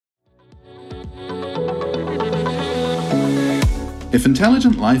If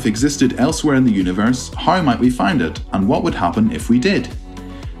intelligent life existed elsewhere in the universe, how might we find it, and what would happen if we did?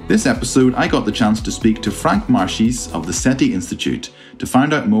 This episode, I got the chance to speak to Franck Marchis of the SETI Institute to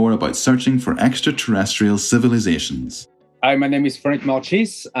find out more about searching for extraterrestrial civilisations. Hi, my name is Franck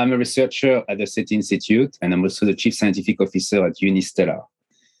Marchis. I'm a researcher at the SETI Institute, and I'm also the Chief Scientific Officer at Unistellar.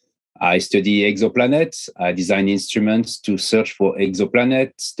 I study exoplanets. I design instruments to search for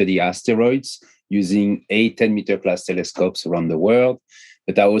exoplanets, study asteroids using 10-meter class telescopes around the world.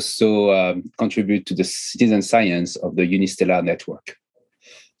 But I also contribute to the citizen science of the Unistellar network.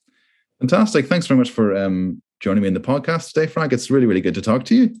 Fantastic. Thanks very much for joining me in the podcast today, Franck. It's really, really good to talk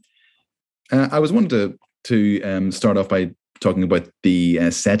to you. I was wanting to start off by talking about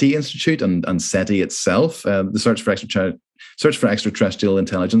the SETI Institute and SETI itself. The search for extraterrestrial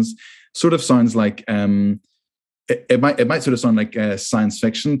intelligence sort of sounds like it might sort of sound like science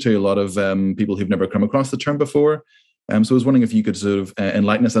fiction to a lot of people who've never come across the term before. So I was wondering if you could sort of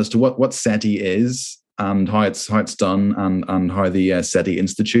enlighten us as to what SETI is and how it's done and how the SETI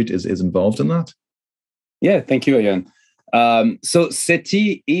Institute is involved in that. Yeah, thank you, Ian. So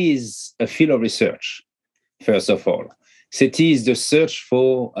SETI is a field of research, first of all. SETI is the search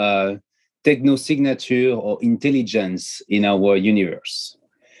for technosignature or intelligence in our universe.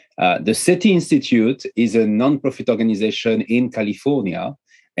 The SETI Institute is a non-profit organization in California,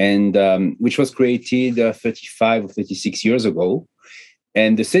 and which was created 35 or 36 years ago.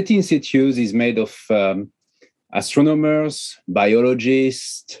 And the SETI Institute is made of astronomers,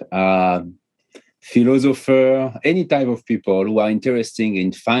 biologists, philosophers, any type of people who are interested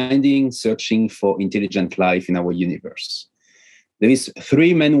in finding, searching for intelligent life in our universe. There is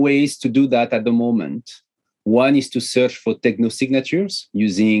three main ways to do that at the moment. One is to search for technosignatures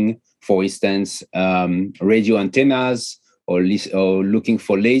using, for instance, radio antennas or looking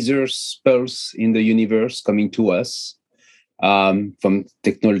for laser pulse in the universe coming to us from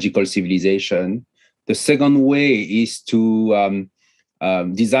technological civilization. The second way is to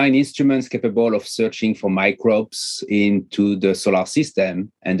design instruments capable of searching for microbes into the solar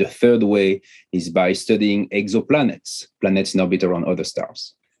system. And the third way is by studying exoplanets, planets in orbit around other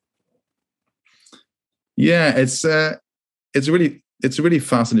stars. Yeah, it's a really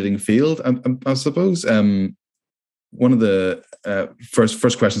fascinating field. I suppose one of the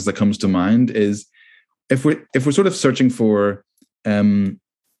first questions that comes to mind is if we're sort of searching for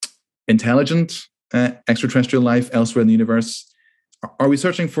intelligent extraterrestrial life elsewhere in the universe, are we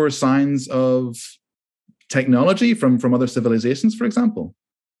searching for signs of technology from other civilizations, for example?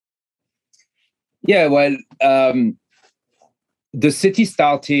 Yeah, well, the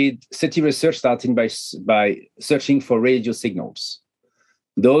SETI research started by searching for radio signals.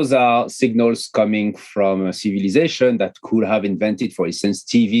 Those are signals coming from a civilization that could have invented, for instance,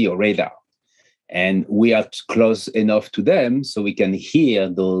 TV or radar. And we are close enough to them so we can hear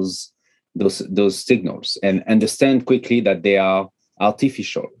those signals and understand quickly that they are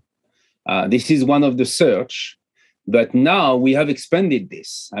artificial. This is one of the search, but now we have expanded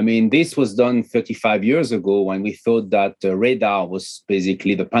this. I mean, this was done 35 years ago when we thought that radar was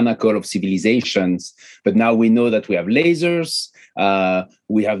basically the pinnacle of civilizations. But now we know that we have lasers,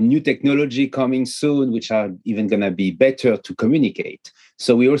 we have new technology coming soon, which are even going to be better to communicate.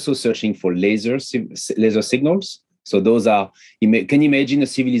 So we're also searching for laser signals. So those are, can you imagine a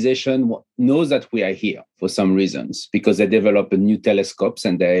civilization knows that we are here for some reasons because they develop new telescopes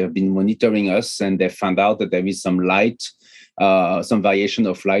and they have been monitoring us and they found out that there is some light, some variation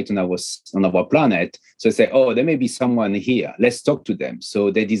of light on our planet. So they say, oh, there may be someone here. Let's talk to them. So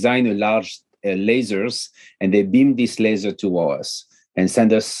they design a large lasers and they beam this laser to us and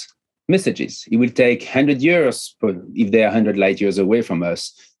send us messages. It will take 100 years if they are 100 light years away from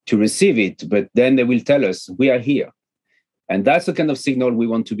us to receive it, but then they will tell us we are here. And that's the kind of signal we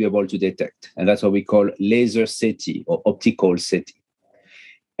want to be able to detect. And that's what we call laser SETI or optical SETI.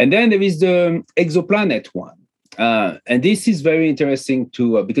 And then there is the exoplanet one. And this is very interesting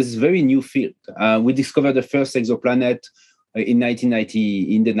because it's a very new field. We discovered the first exoplanet in the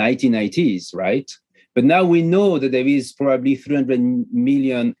 1990s, right? But now we know that there is probably 300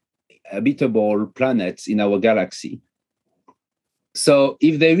 million habitable planets in our galaxy. So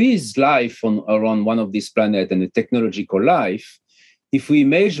if there is life around one of these planets and a technological life, if we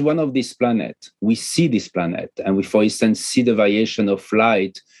image one of these planets, we see this planet and we, for instance, see the variation of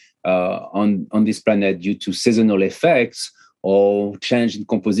light on this planet due to seasonal effects or change in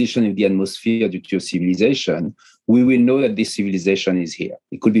composition in the atmosphere due to a civilization, we will know that this civilization is here.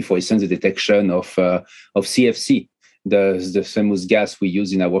 It could be, for instance, the detection of CFC, the famous gas we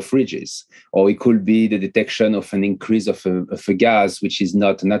use in our fridges, or it could be the detection of an increase of a gas which is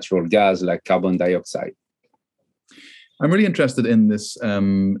not a natural gas like carbon dioxide. I'm really interested in this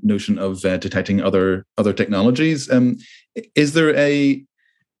notion of detecting other technologies. Is there a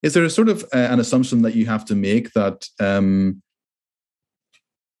sort of an assumption that you have to make that an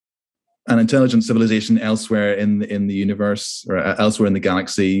intelligent civilization elsewhere in the universe or elsewhere in the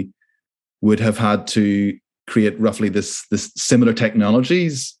galaxy would have had to create roughly this similar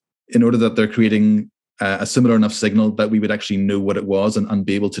technologies in order that they're creating a similar enough signal that we would actually know what it was and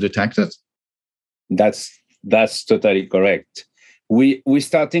be able to detect it? That's totally correct. We're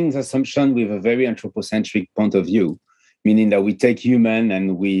starting the assumption with a very anthropocentric point of view, meaning that we take human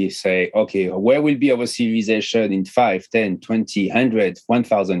and we say, okay, where will be our civilization in 5, 10, 20, 100,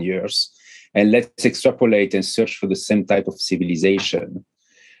 1,000 years? And let's extrapolate and search for the same type of civilization.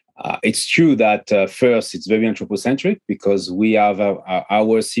 It's true that first, it's very anthropocentric because we have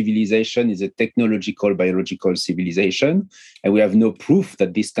our civilization is a technological, biological civilization, and we have no proof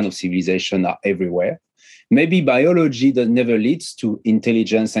that this kind of civilization are everywhere. Maybe biology that never leads to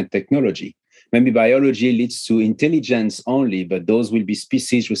intelligence and technology. Maybe biology leads to intelligence only, but those will be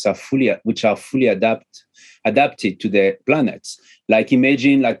species which are fully adapted to their planets. Like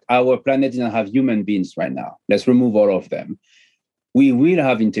imagine like our planet doesn't have human beings right now. Let's remove all of them. We will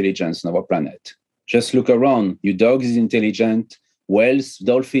have intelligence on our planet. Just look around. Your dog is intelligent. Whales,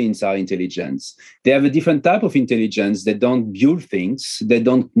 dolphins are intelligent. They have a different type of intelligence. They don't build things. They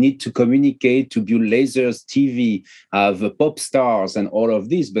don't need to communicate, to build lasers, TV, have pop stars and all of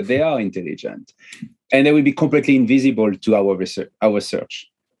this, but they are intelligent. And they will be completely invisible to our search.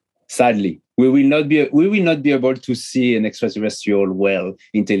 Sadly, we will not be able to see an extraterrestrial whale,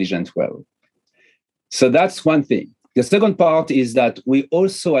 intelligent whale. So that's one thing. The second part is that we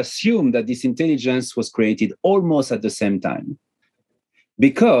also assume that this intelligence was created almost at the same time,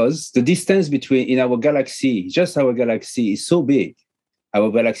 because the distance between in our galaxy, just our galaxy, is so big. Our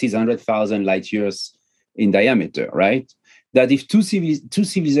galaxy is 100,000 light years in diameter, right? That if two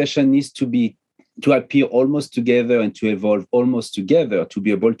civilizations needs to appear almost together and to evolve almost together to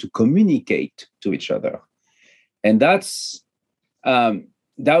be able to communicate to each other, and that's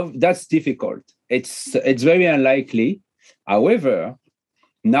difficult. It's very unlikely. However,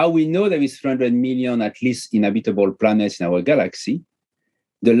 now we know there is 300 million at least inhabitable planets in our galaxy.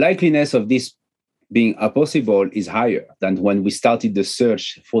 The likeliness of this being possible is higher than when we started the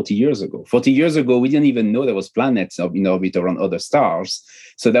search 40 years ago. 40 years ago, we didn't even know there was planets in orbit around other stars.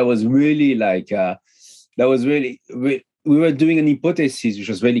 So that was really we were doing an hypothesis which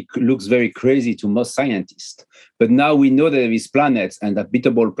was looks very crazy to most scientists. But now we know that there is planets and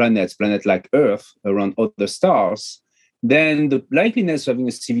habitable planets like Earth around other stars. Then the likeliness of having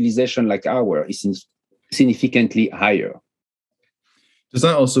a civilization like ours is significantly higher. Does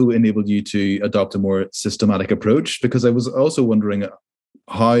that also enable you to adopt a more systematic approach? Because I was also wondering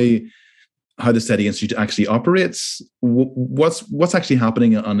how the SETI Institute actually operates. What's actually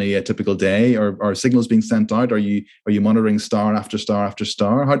happening on a typical day? Are signals being sent out? Are you monitoring star after star after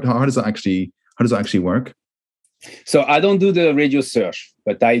star? How does that actually work? So I don't do the radio search,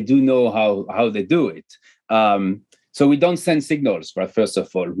 but I do know how they do it. So we don't send signals, but first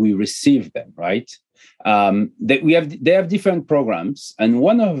of all, we receive them, right? They have different programs, and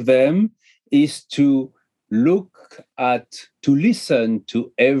one of them is to listen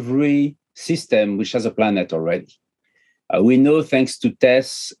to every system which has a planet already. We know, thanks to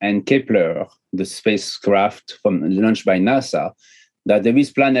TESS and Kepler, the spacecraft launched by NASA, that there is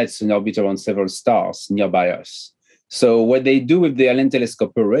planets in orbit around several stars nearby us. So what they do with the Allen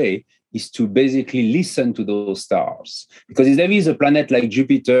Telescope Array is to basically listen to those stars. Because if there is a planet like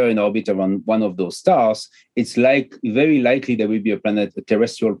Jupiter in orbit around one of those stars, it's very likely there will be a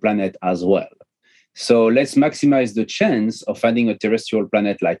terrestrial planet as well. So let's maximize the chance of finding a terrestrial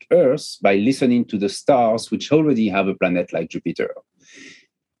planet like Earth by listening to the stars which already have a planet like Jupiter.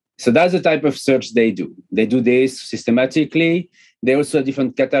 So that's the type of search they do. They do this systematically. They also have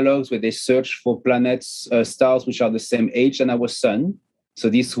different catalogs where they search for planets, stars which are the same age than our sun. So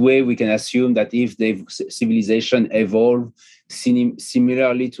this way we can assume that if the civilization evolved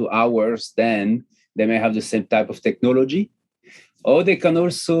similarly to ours, then they may have the same type of technology. Or they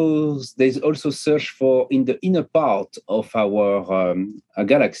also search for in the inner part of our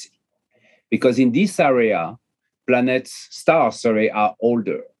galaxy, because in this area, stars are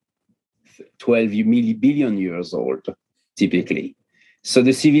older, 12 billion years old, typically. So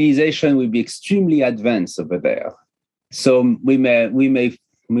the civilization will be extremely advanced over there. So we may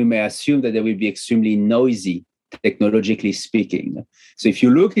assume that they will be extremely noisy, technologically speaking. So if you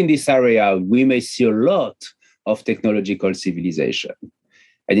look in this area, we may see a lot of technological civilization.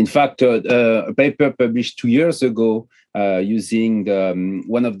 And in fact, a paper published 2 years ago using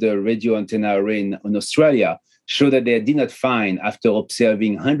one of the radio antenna array in Australia show that they did not find, after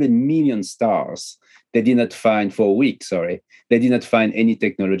observing 100 million stars, they did not find, for a week, sorry, they did not find any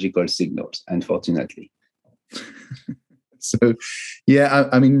technological signals, unfortunately. So, yeah,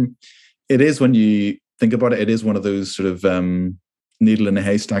 I mean, it is, when you think about it, it is one of those sort of needle in a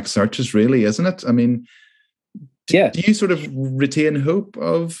haystack searches, really, isn't it? I mean, do you sort of retain hope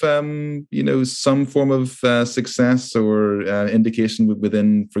of, some form of success or indication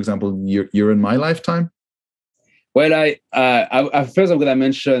within, for example, your and my lifetime? Well, first I'm going to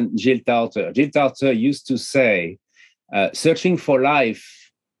mention Gilles Tarter. Gilles Tarter used to say, searching for life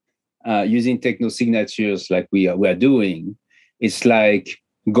using technosignatures like we are doing, it's like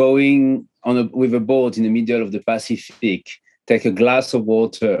going with a boat in the middle of the Pacific, take a glass of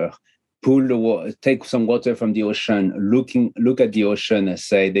water, take some water from the ocean, look at the ocean and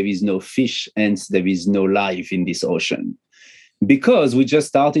say, there is no fish, hence there is no life in this ocean. Because we just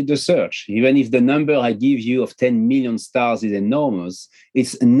started the search. Even if the number I give you of 10 million stars is enormous,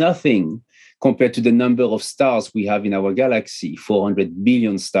 it's nothing compared to the number of stars we have in our galaxy, 400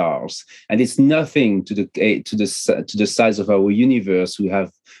 billion stars. And it's nothing to the size of our universe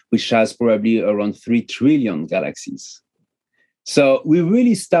which has probably around 3 trillion galaxies. So we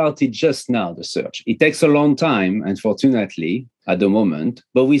really started just now, the search. It takes a long time, unfortunately, at the moment,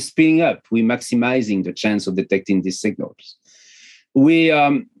 but we're speeding up. We're maximizing the chance of detecting these signals.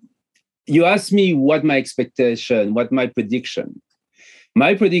 You asked me what my expectation, what my prediction.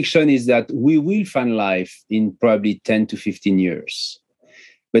 My prediction is that we will find life in probably 10 to 15 years.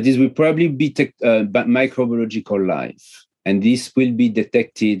 But this will probably be microbiological life. And this will be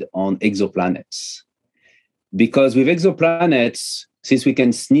detected on exoplanets. Because with exoplanets, since we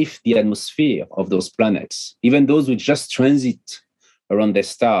can sniff the atmosphere of those planets, even those which just transit around their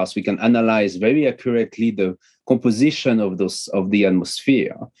stars, we can analyze very accurately the composition of the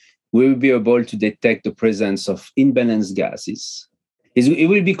atmosphere. We will be able to detect the presence of imbalanced gases. It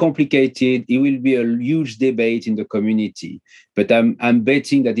will be complicated. It will be a huge debate in the community. But I'm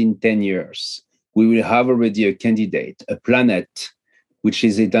betting that in 10 years, we will have already a candidate, a planet, which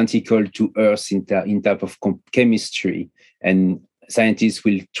is identical to Earth in type of chemistry. And scientists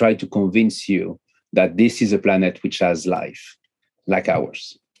will try to convince you that this is a planet which has life, like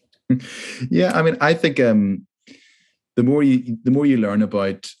ours. Yeah, I mean, I think the more you learn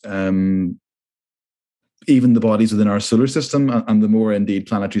about even the bodies within our solar system, and the more indeed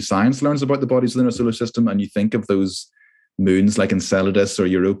planetary science learns about the bodies within our solar system, and you think of those moons like Enceladus or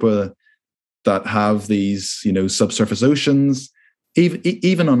Europa that have these, subsurface oceans,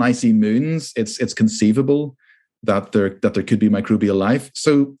 even on icy moons, it's conceivable that there could be microbial life.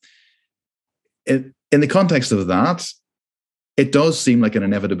 So, in the context of that, it does seem like an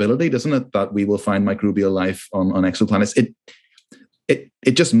inevitability, doesn't it, that we will find microbial life on exoplanets?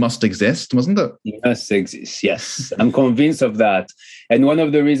 It just must exist, mustn't it? It must exist, yes. I'm convinced of that. And one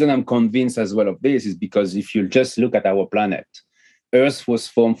of the reasons I'm convinced as well of this is because if you just look at our planet, Earth was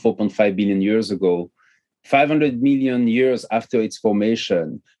formed 4.5 billion years ago, 500 million years after its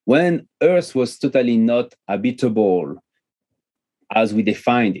formation, when Earth was totally not habitable as we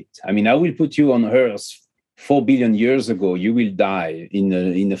defined it. I mean, I will put you on Earth 4 billion years ago, you will die in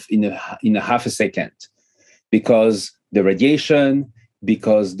a half a second, because the radiation,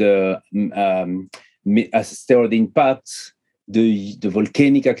 because the asteroid impacts, the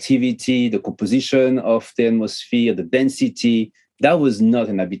volcanic activity, the composition of the atmosphere, the density, that was not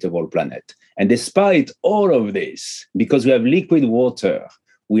an habitable planet. And despite all of this, because we have liquid water,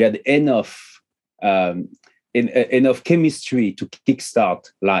 we had enough chemistry to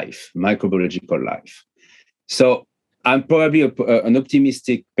kickstart life, microbiological life. So I'm probably an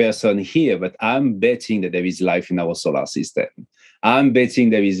optimistic person here, but I'm betting that there is life in our solar system. I'm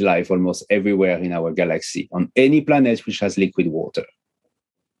betting there is life almost everywhere in our galaxy, on any planet which has liquid water.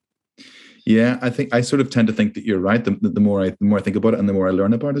 Yeah, I think I sort of tend to think that you're right. The more I think about it, and the more I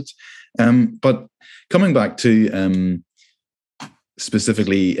learn about it. But coming back to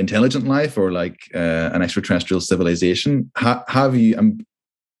specifically intelligent life, or like an extraterrestrial civilization, have you?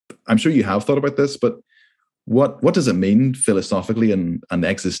 I'm sure you have thought about this, but what does it mean philosophically and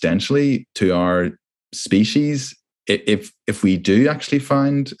existentially to our species if we do actually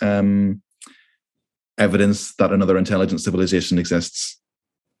find evidence that another intelligent civilization exists?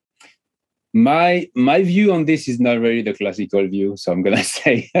 My view on this is not really the classical view, so I'm gonna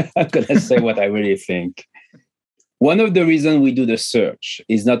say what I really think. One of the reasons we do the search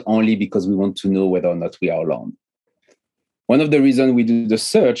is not only because we want to know whether or not we are alone. One of the reasons we do the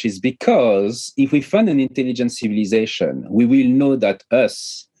search is because if we find an intelligent civilization, we will know that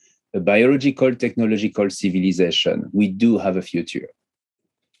us, a biological, technological civilization, we do have a future.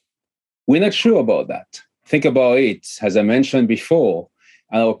 We're not sure about that. think about it. As I mentioned before,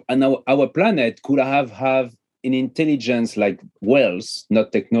 our planet could have an intelligence like whales,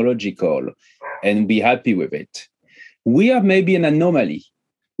 not technological, and be happy with it. We are maybe an anomaly.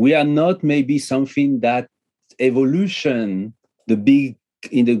 We are not maybe something that evolution,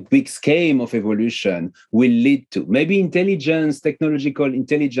 in the big scheme of evolution, will lead to. Maybe intelligence, technological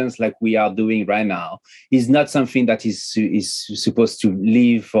intelligence, like we are doing right now, is not something that is supposed to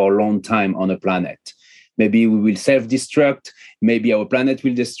live for a long time on a planet. Maybe we will self-destruct. Maybe our planet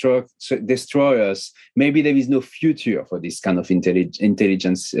will destroy us. Maybe there is no future for this kind of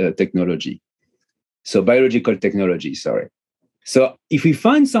intelligence technology. So biological technology, sorry. So if we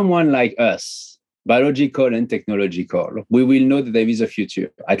find someone like us, biological and technological, we will know that there is a future.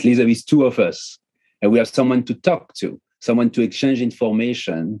 At least there is two of us. And we have someone to talk to, someone to exchange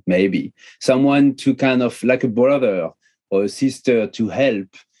information, maybe. Someone to kind of, like a brother or a sister, to help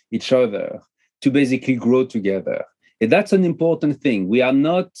each other, to basically grow together. And that's an important thing. We are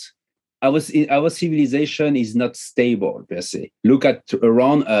not, our civilization is not stable, per se. Look at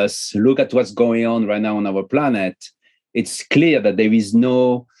around us, look at what's going on right now on our planet. It's clear that there is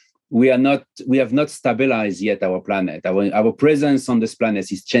no, we have not stabilized yet our planet. Our presence on this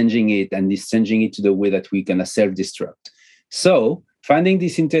planet is changing it, and is changing it to the way that we can self-destruct. So finding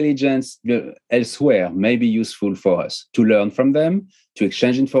this intelligence elsewhere may be useful for us to learn from them, to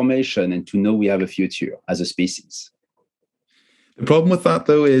exchange information, and to know we have a future as a species. The problem with that,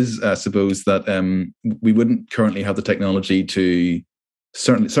 though, is I suppose that we wouldn't currently have the technology to,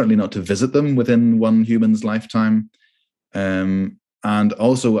 certainly not to visit them within one human's lifetime. And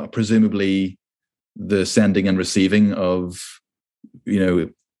also presumably the sending and receiving of,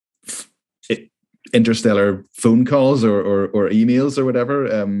 interstellar phone calls or emails or whatever.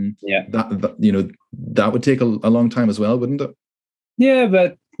 That would take a long time as well, wouldn't it? Yeah,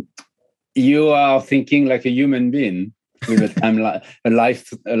 but you are thinking like a human being with a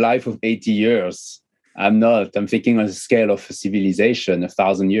life of 80 years. I'm not. I'm thinking on the scale of a civilization,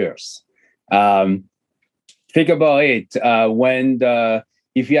 1,000 years. Think about it.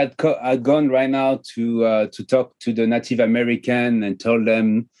 If you had gone right now to talk to the Native American and told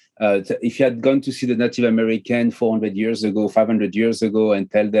them, if you had gone to see the Native American 400 years ago, 500 years ago,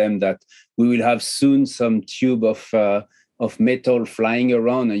 and tell them that we will have soon some tube of metal flying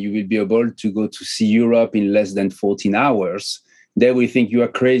around and you will be able to go to see Europe in less than 14 hours, they will think you are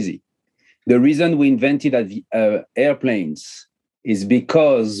crazy. The reason we invented airplanes is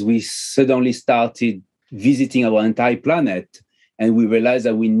because we suddenly started visiting our entire planet, and we realized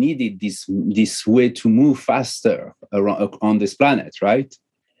that we needed this way to move faster around on this planet, right?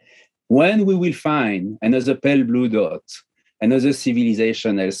 When we will find another pale blue dot, another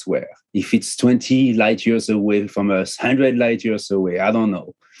civilization elsewhere, if it's 20 light years away from us, 100 light years away, I don't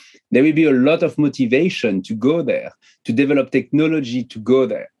know, there will be a lot of motivation to go there, to develop technology to go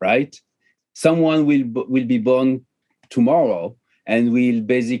there, right? Someone will be born tomorrow and will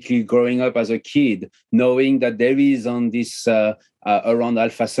basically growing up as a kid, knowing that there is on this around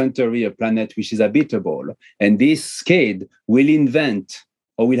Alpha Centauri a planet which is habitable, and this kid will invent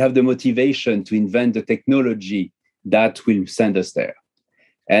or will have the motivation to invent the technology that will send us there.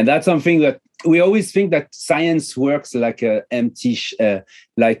 And that's something that we always think that science works like a empty,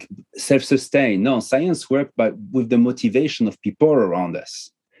 like self-sustained. No, science works with the motivation of people around us.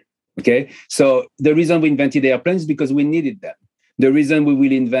 Okay, so the reason we invented airplanes is because we needed them. The reason we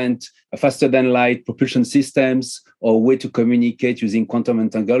will invent faster than light propulsion systems or way to communicate using quantum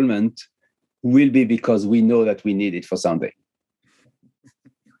entanglement will be because we know that we need it for something.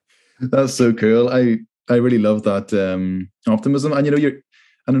 That's so cool. I really love that optimism, and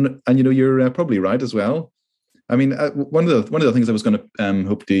you're probably right as well. I mean, one of the things I was going to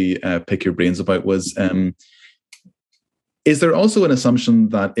hope to pick your brains about was, is there also an assumption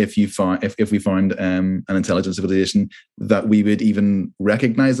that if we found an intelligent civilization, that we would even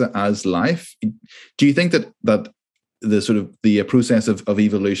recognize it as life? Do you think that the sort of the process of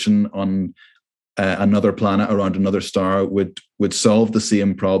evolution on another planet around another star would solve the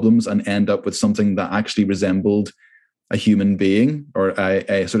same problems and end up with something that actually resembled a human being or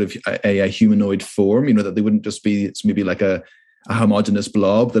a sort of a humanoid form? You know, that they wouldn't just be, it's maybe like a homogeneous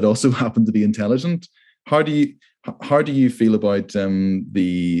blob that also happened to be intelligent. How do you feel about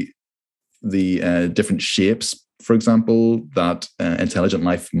the different shapes, for example, that intelligent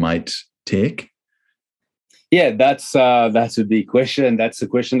life might take? Yeah, that's a big question. That's a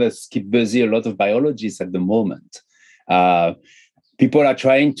question that's keep busy a lot of biologists at the moment. People are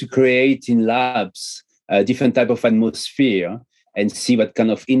trying to create in labs a different type of atmosphere and see what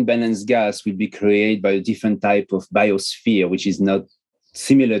kind of imbalanced gas will be created by a different type of biosphere, which is not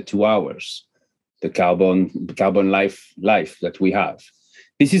similar to ours. the carbon life that we have.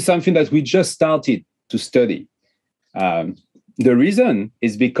 This is something that we just started to study. The reason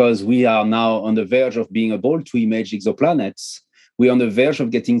is because we are now on the verge of being able to image exoplanets. We're on the verge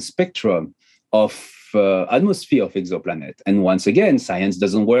of getting spectrum of atmosphere of exoplanet. And once again, science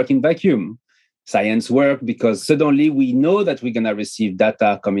doesn't work in vacuum. Science works because suddenly we know that we're going to receive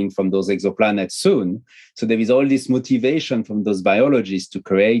data coming from those exoplanets soon. So there is all this motivation from those biologists to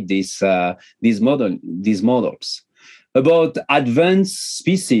create these models. About advanced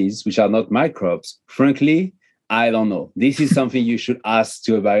species, which are not microbes, frankly, I don't know. This is something you should ask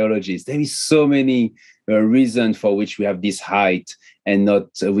to a biologist. There is so many reasons for which we have this height and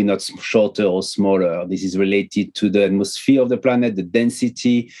we're not shorter or smaller. This is related to the atmosphere of the planet, the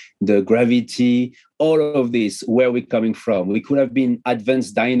density, the gravity, all of this, where we're coming from. We could have been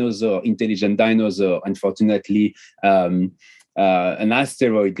advanced dinosaur, intelligent dinosaur. Unfortunately, an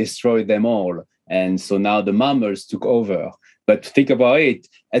asteroid destroyed them all. And so now the mammals took over. But think about it,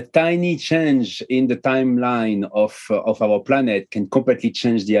 a tiny change in the timeline of our planet can completely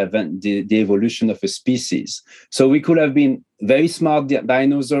change the evolution of a species. So we could have been very smart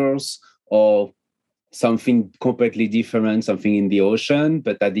dinosaurs or something completely different, something in the ocean.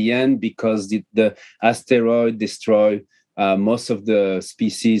 But at the end, because the asteroid destroyed most of the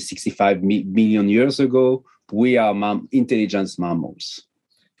species 65 million years ago, we are intelligent mammals.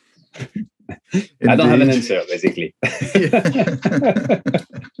 I don't have an answer, basically.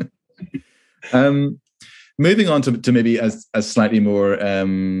 Moving on to maybe a slightly more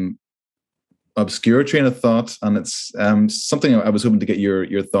obscure train of thought, and it's something I was hoping to get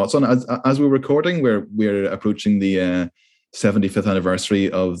your thoughts on. As we're recording, we're approaching the 75th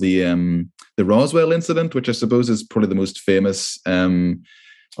anniversary of the Roswell incident, which I suppose is probably the most famous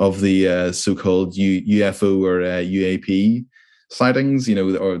of the so-called UFO or UAP sightings,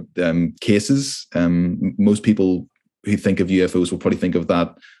 or cases. Most people who think of UFOs will probably think of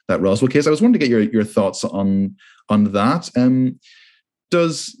that Roswell case. I was wanting to get your thoughts on that.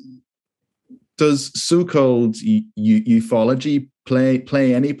 Does so-called ufology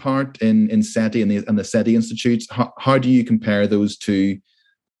play any part in SETI and the SETI Institute? How do you compare those two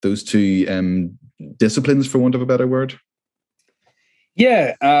disciplines, for want of a better word?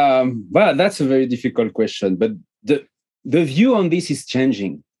 Yeah, well, that's a very difficult question, but the view on this is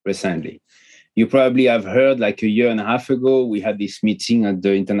changing recently. You probably have heard, like a year and a half ago, we had this meeting at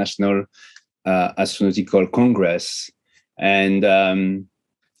the International Astronautical Congress, and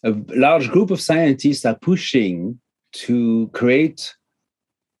a large group of scientists are pushing to create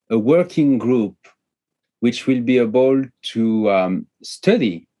a working group which will be able to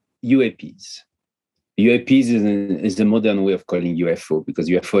study UAPs. UAPs is the modern way of calling UFO, because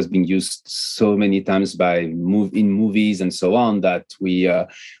UFO has been used so many times in movies and so on that we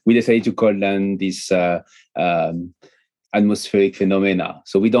decided to call them this atmospheric phenomena.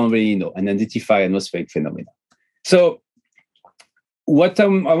 So we don't really know and identify atmospheric phenomena. So what I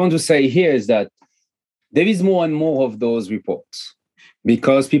want to say here is that there is more and more of those reports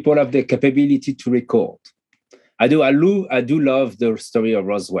because people have the capability to record. I do love the story of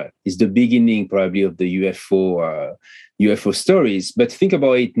Roswell. It's the beginning probably of the UFO stories. But think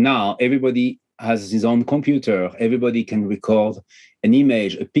about it now. Everybody has his own computer. Everybody can record an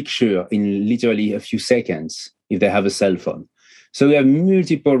image, a picture in literally a few seconds if they have a cell phone. So we have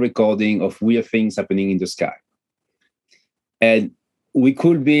multiple recording of weird things happening in the sky. And we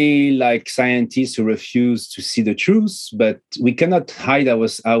could be like scientists who refuse to see the truth, but we cannot hide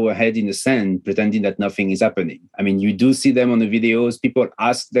our head in the sand pretending that nothing is happening. I mean, you do see them on the videos. People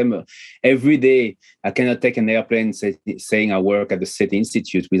ask them every day. I cannot take an airplane saying I work at the SETI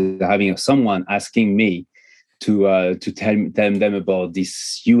Institute without having someone asking me to tell them about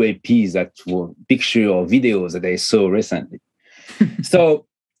these UAPs that were picture or videos that they saw recently. So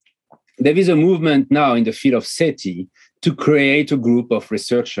there is a movement now in the field of SETI to create a group of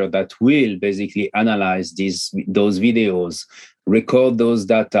researchers that will basically analyze those videos, record those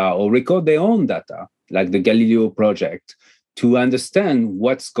data, or record their own data, like the Galileo project, to understand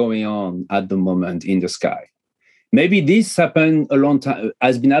what's going on at the moment in the sky. Maybe this happened a long time,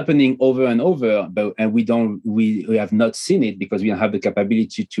 has been happening over and over, and we have not seen it because we don't have the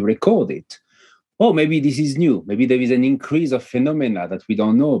capability to record it. Or maybe this is new. Maybe there is an increase of phenomena that we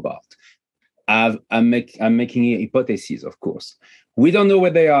don't know about. I'm making a hypothesis, of course. We don't know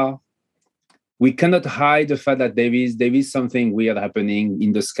where they are. We cannot hide the fact that there is something weird happening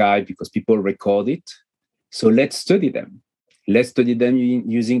in the sky because people record it. So let's study them. Let's study them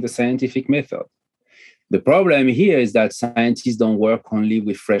using the scientific method. The problem here is that scientists don't work only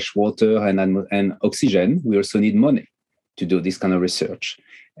with fresh water and oxygen. We also need money to do this kind of research.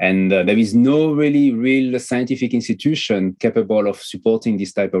 And there is no really real scientific institution capable of supporting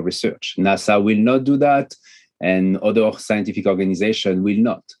this type of research. NASA will not do that, and other scientific organizations will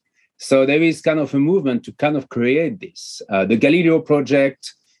not. So there is kind of a movement to kind of create this. The Galileo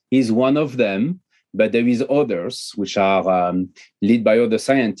project is one of them, but there is others which are led by other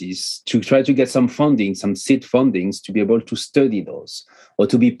scientists to try to get some funding, some seed fundings to be able to study those, or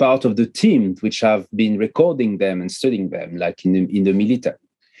to be part of the team which have been recording them and studying them, like in the military.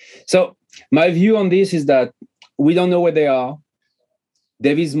 So my view on this is that we don't know where they are.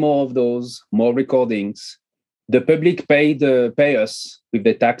 There is more of those, more recordings. The public pay us with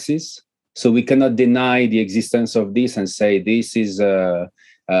their taxes, so we cannot deny the existence of this and say this is a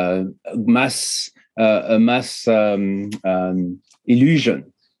mass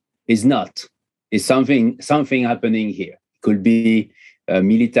illusion. It's not. It's something happening here. It could be a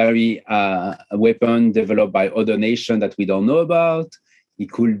military weapon developed by other nations that we don't know about. It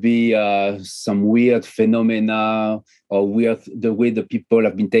could be some weird phenomena or the way the people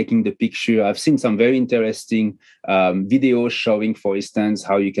have been taking the picture. I've seen some very interesting videos showing, for instance,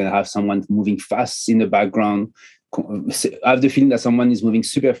 how you can have someone moving fast in the background. I have the feeling that someone is moving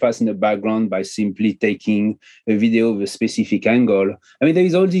super fast in the background by simply taking a video of a specific angle. I mean, there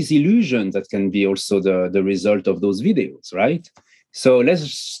is all these illusions that can be also the result of those videos, right? So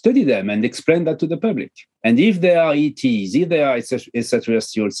let's study them and explain that to the public. And if there are ETs, if there are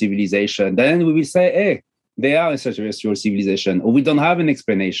extraterrestrial civilization, then we will say, hey, they are extraterrestrial civilization, or we don't have an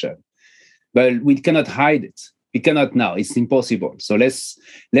explanation. But we cannot hide it. We cannot now. It's impossible. So let's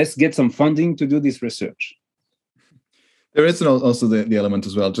get some funding to do this research. There is also the element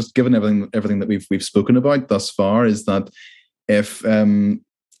as well, just given everything that we've spoken about thus far, is that if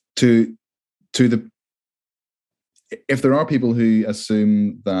if there are people who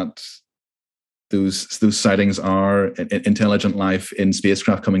assume that those sightings are intelligent life in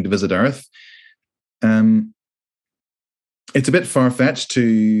spacecraft coming to visit Earth, it's a bit far-fetched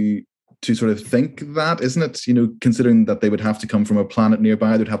to sort of think that, isn't it? You know, considering that they would have to come from a planet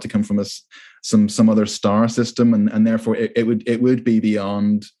nearby, they'd have to come from some other star system, and therefore it would be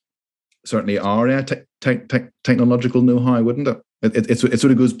beyond certainly our technological know-how, wouldn't it? It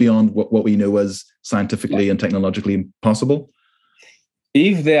sort of goes beyond what we know as scientifically and technologically possible.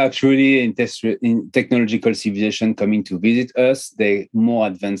 If they are truly in technological civilization coming to visit us, they're more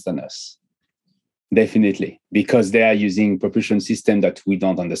advanced than us. Definitely, because they are using propulsion system that we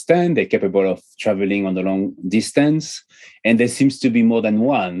don't understand. They're capable of traveling on a long distance, and there seems to be more than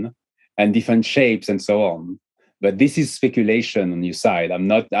one and different shapes and so on. But this is speculation on your side. I'm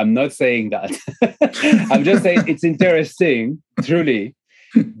not saying that. I'm just saying it's interesting, truly,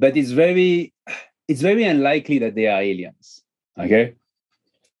 but it's very unlikely that they are aliens. Okay.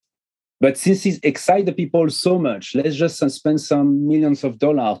 But since it excites the people so much, let's just spend some millions of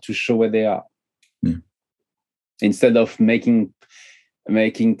dollars to show where they are. Yeah. Instead of creating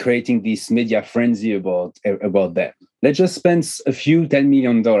this media frenzy about them. Let's just spend a few $10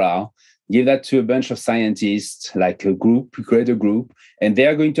 million, give that to a bunch of scientists, like a group, create a group, and they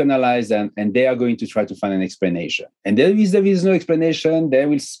are going to analyze them, and they are going to try to find an explanation. And there is no explanation. They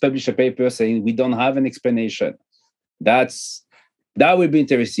will publish a paper saying we don't have an explanation. That will be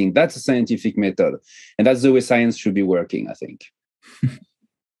interesting. That's a scientific method, and that's the way science should be working, I think.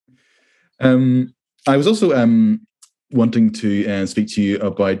 I was also wanting to speak to you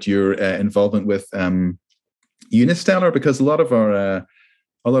about your involvement with Unistellar, because a lot of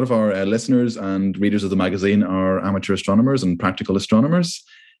our listeners and readers of the magazine are amateur astronomers and practical astronomers.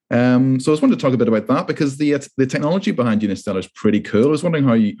 So I was wanting to talk a bit about that, because the technology behind Unistellar is pretty cool. I was wondering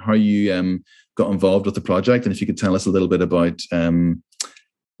how you got involved with the project, and if you could tell us a little bit about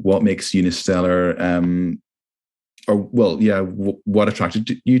what makes Unistellar. What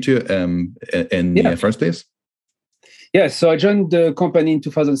attracted you to it in the first place? Yeah, so I joined the company in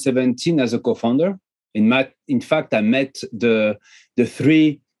 2017 as a co-founder. In fact, I met the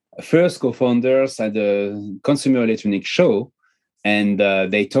three first co-founders at the Consumer Electronics Show, and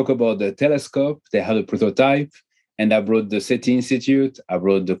they talk about the telescope. They have a prototype, and I brought the SETI Institute. I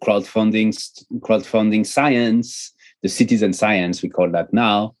brought the crowdfunding science, the citizen science, we call that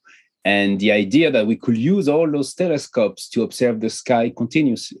now. And the idea that we could use all those telescopes to observe the sky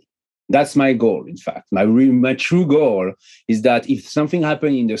continuously. That's my goal, in fact. My true goal is that if something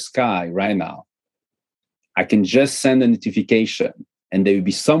happened in the sky right now, I can just send a notification, and there will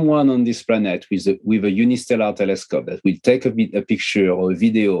be someone on this planet with a unistellar telescope that will take a picture or a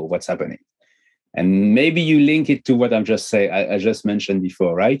video of what's happening. And maybe you link it to what I just mentioned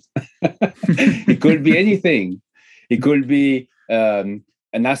before, right? It could be anything. It could be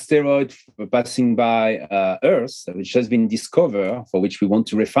an asteroid passing by Earth, which has been discovered, for which we want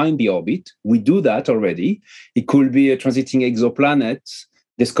to refine the orbit. We do that already. It could be a transiting exoplanet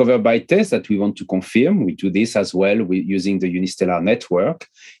discovered by tests that we want to confirm. We do this as well using the unistellar network.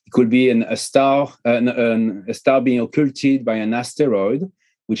 It could be a star being occulted by an asteroid,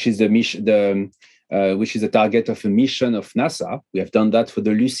 which is which is the target of a mission of NASA. We have done that for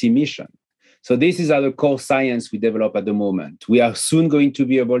the Lucy mission. So this is the core science we develop at the moment. We are soon going to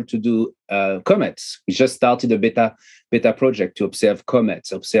be able to do comets. We just started a beta project to observe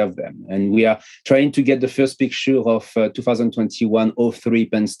comets, observe them. And we are trying to get the first picture of 2021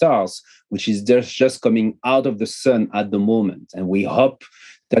 O3 Pan-STARRS, which is just coming out of the sun at the moment. And we hope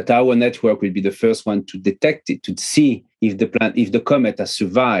that our network will be the first one to detect it, to see if the comet has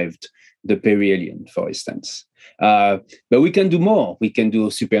survived the perihelion, for instance. But we can do more. We can do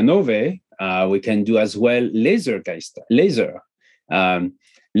supernovae. We can do as well laser.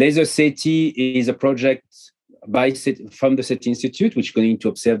 Laser SETI is a project from the SETI Institute, which is going to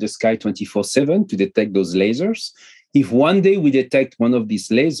observe the sky 24/7 to detect those lasers. If one day we detect one of these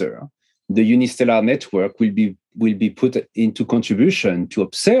lasers, the unistellar network will be put into contribution to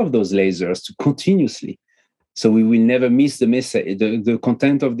observe those lasers continuously. So we will never miss the message, the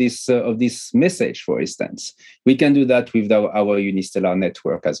content of this message, for instance. We can do that with our unistellar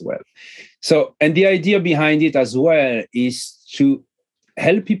network as well. So, and the idea behind it as well is to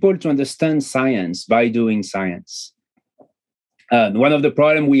help people to understand science by doing science. One of the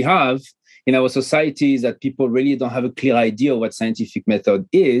problems we have in our society is that people really don't have a clear idea of what scientific method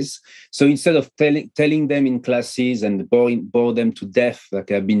is. So instead of telling them in classes and bore them to death, like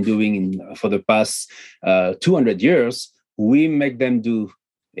I've been doing for the past 200 years, we make them do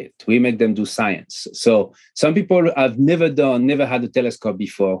it. We make them do science. So some people have never had a telescope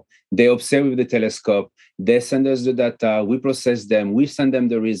before. They observe with the telescope. They send us the data. We process them. We send them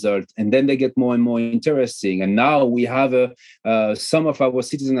the result, and then they get more and more interesting. And now we have some of our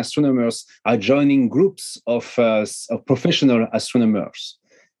citizen astronomers are joining groups of professional astronomers.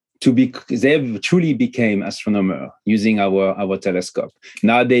 They truly became astronomers using our telescope.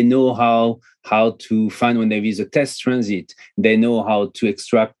 Now they know how to find when there is a test transit. They know how to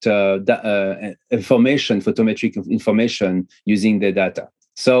extract information, photometric information using the data.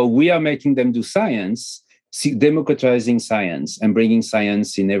 So we are making them do science, democratizing science and bringing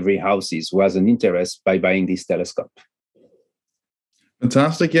science in every houses who has an interest by buying this telescope.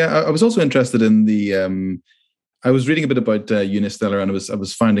 Fantastic. Yeah, I was also interested in the. I was reading a bit about unistellar, and I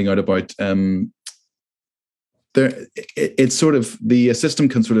was finding out about it's sort of the system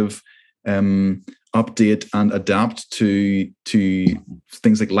can sort of update and adapt to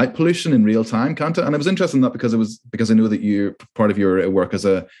things like light pollution in real time, can't it? And I was interested in that because I know that you're part of your work as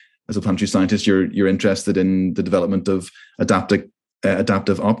a planetary scientist. You're interested in the development of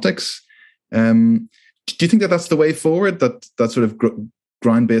adaptive optics. Do you think that that's the way forward? That sort of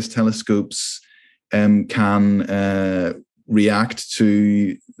ground-based telescopes can react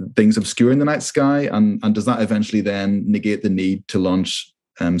to things obscuring the night sky, and does that eventually then negate the need to launch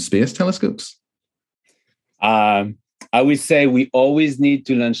space telescopes? I would say we always need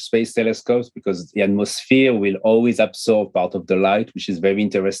to launch space telescopes because the atmosphere will always absorb part of the light, which is very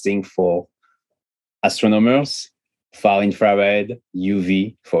interesting for astronomers. Far infrared,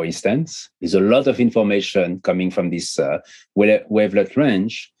 UV, for instance. There's a lot of information coming from this wavelength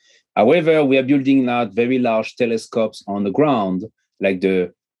range. However, we are building now very large telescopes on the ground, like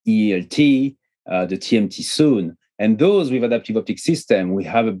the ELT, the TMT soon. And those with adaptive optics system, we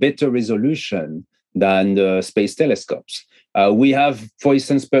have a better resolution than the space telescopes. We have, for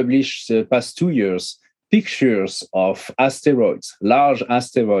instance, published the past 2 years pictures of asteroids, large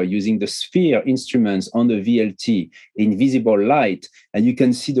asteroids using the sphere instruments on the VLT in visible light. And you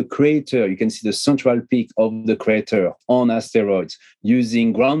can see the crater, you can see the central peak of the crater on asteroids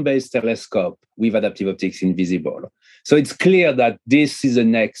using ground-based telescope with adaptive optics invisible. So it's clear that this is the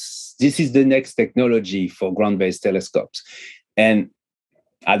next technology for ground-based telescopes. And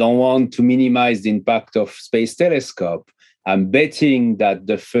I don't want to minimize the impact of space telescope. I'm betting that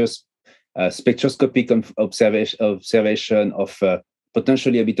the first spectroscopic observation of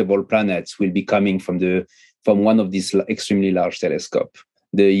potentially habitable planets will be coming from one of these extremely large telescopes,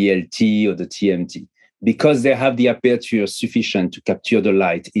 the ELT or the TMT, because they have the aperture sufficient to capture the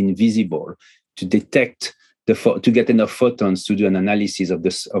light invisible, to detect to get enough photons to do an analysis of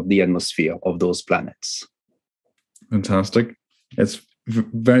the atmosphere of those planets. Fantastic! It's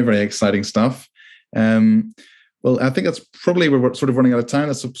very, very exciting stuff. Well, I think that's probably we're sort of running out of time.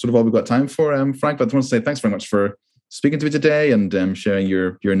 That's sort of all we've got time for, Frank. But I want to say thanks very much for speaking to me today and sharing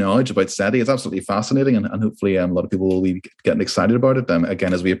your knowledge about SETI. It's absolutely fascinating, and hopefully a lot of people will be getting excited about it.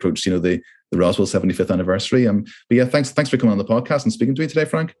 Again, as we approach, the Roswell 75th anniversary. But yeah, thanks for coming on the podcast and speaking to me today,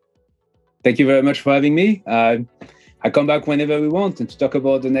 Franck. Thank you very much for having me. I come back whenever we want and to talk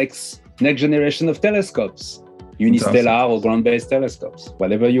about the next generation of telescopes, unistellar or ground-based telescopes,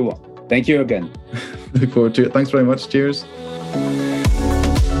 whatever you want. Thank you again. Look forward to it. Thanks very much. Cheers.